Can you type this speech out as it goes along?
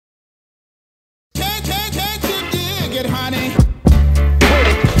it, honey.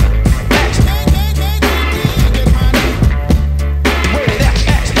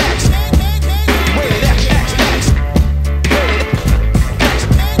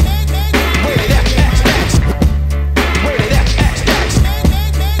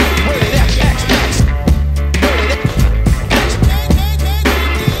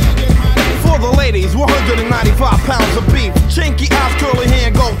 For the ladies, 195 pounds of beef, chinky eyes, curly hair,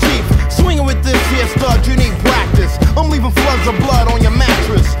 and gold teeth. Swinging with this here stud, you need practice. I'm leaving floods of blood on your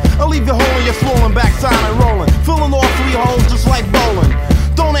mattress. I'll leave you holding your swollen backside and rolling, filling all 3 holes just like bowling.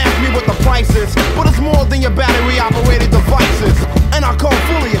 Don't ask me what the price is, but it's more than your battery-operated devices. And I come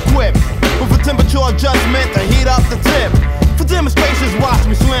fully equipped with a temperature adjustment to heat up the tip. For demonstrations, watch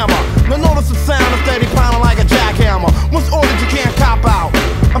me slammer. Now notice the sound of steady pounding like a jackhammer. Once ordered, you can't cop out.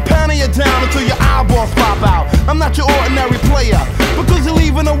 I'm pounding you down until your eyeballs pop out. I'm not your ordinary player, because you're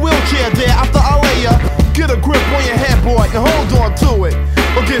leaving a wheelchair there after I lay ya. Get a grip on your headboard and hold on to it,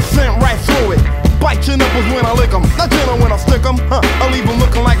 or get sent right through it. Bite your nipples when I lick 'em, not gentle when I stick 'em. I'll leave 'em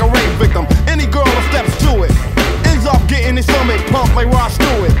looking like a rape victim. Any girl that steps to it ends up getting their stomach pumped like Ross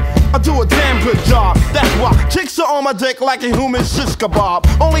Stewart. I do a damn good job, that's why chicks are on my dick like a human shish kebab.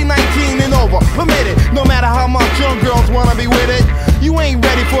 Only 19 and over, permitted, no matter how much young girls wanna be with it. You ain't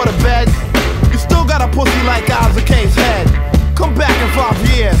ready for the bed, you still got a pussy like Isaac K's head. Come back in 5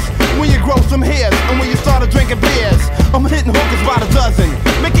 years, when you grow some hairs, and when you started drinking beers. I'm hitting hookers by the dozen,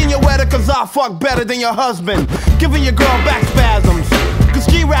 making you wetter cause I fuck better than your husband. Giving your girl back spasms, cause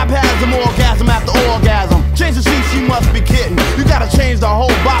G-Rap has an orgasm after orgasm. Change the sheets, you must be kidding. You gotta change the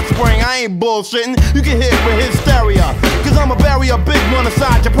whole box spring, I ain't bullshitting. You get hit with hysteria, cause I'ma bury a big one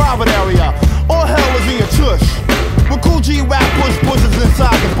inside your private area. All hell is in your tush, but Kool G-Rap pushes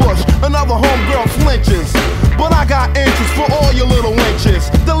inside the bush. Another homegirl flinches, but I got inches for all your little winches.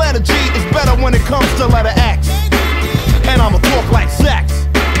 The letter G is better when it comes to letter X, and I'ma talk like sex.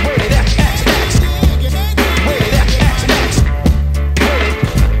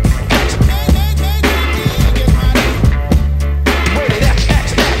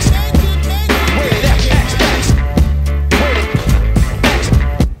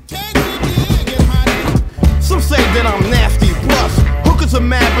 That I'm nasty, plus hookers are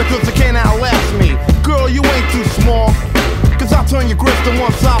mad because they can't outlast me. Girl, you ain't too small, cause I'll turn your grits to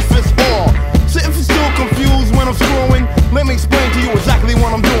one size fits all. So if you're still confused when I'm screwing, let me explain to you exactly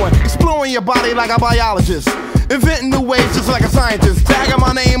what I'm doing. Exploring your body like a biologist, inventing new ways just like a scientist. Tagging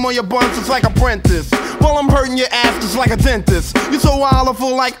my name on your buns just like apprentice, while I'm hurting your ass just like a dentist. You're so wild I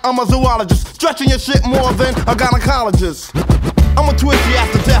feel like I'm a zoologist, stretching your shit more than a gynecologist. I'ma twist you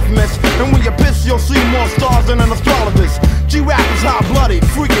after death miss, and when you piss you'll see more stars than an astrologist. G-Rap is hot-blooded,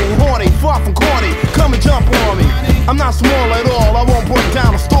 freaking horny, far from corny. Come and jump on me, I'm not small at all, I won't break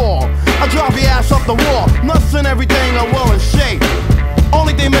down a stall. I drive your ass up the wall, nuts and everything are well in shape.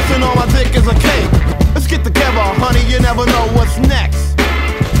 Only thing missing on my dick is a cake. Let's get together, honey, you never know what's next.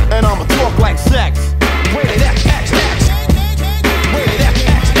 And I'ma talk like sex. Wait, X, X, X. Wait, X,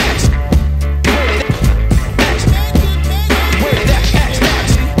 X, X.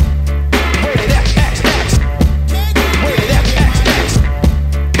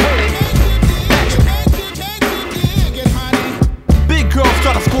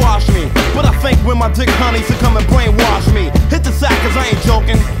 Squash me, but I think when my dick honeys to come and brainwash me. Hit the sack cause I ain't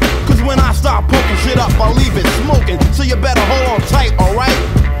joking, cause when I start poking shit up I'll leave it smoking. So you better hold on tight, alright?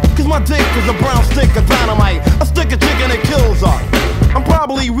 Cause my dick is a brown stick of dynamite. I stick a chick and it kills her. I'm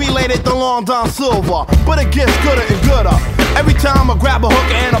probably related to Long Don Silver, but it gets gooder and gooder. Every time I grab a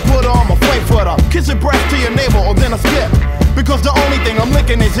hooker and I put her on my flank footer. Kiss your breath to your neighbor or then I skip, because the only thing I'm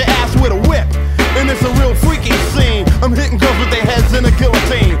licking is your ass with a whip. And it's a real freaky scene, I'm hitting girls with their heads in a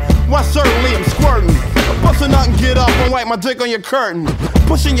guillotine. Why certainly I'm squirting, I bust a nut and get up and wipe my dick on your curtain.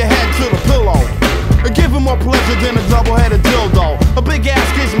 Pushing your head to the pillow, and giving more pleasure than a double-headed dildo. A big ass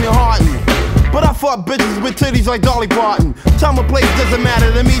gives me heartin', but I fuck bitches with titties like Dolly Parton. Time or place doesn't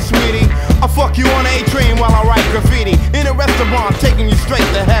matter to me, sweetie. I fuck you on a train while I write graffiti. In a restaurant, taking you straight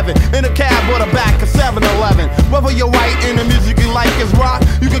to heaven. In a cab or the back of 7-Eleven. Whether you're white and the music you like is rock,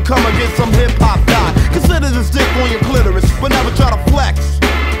 you can come and get some hip-hop guy. Consider this dick on your clitoris, but never try to flex.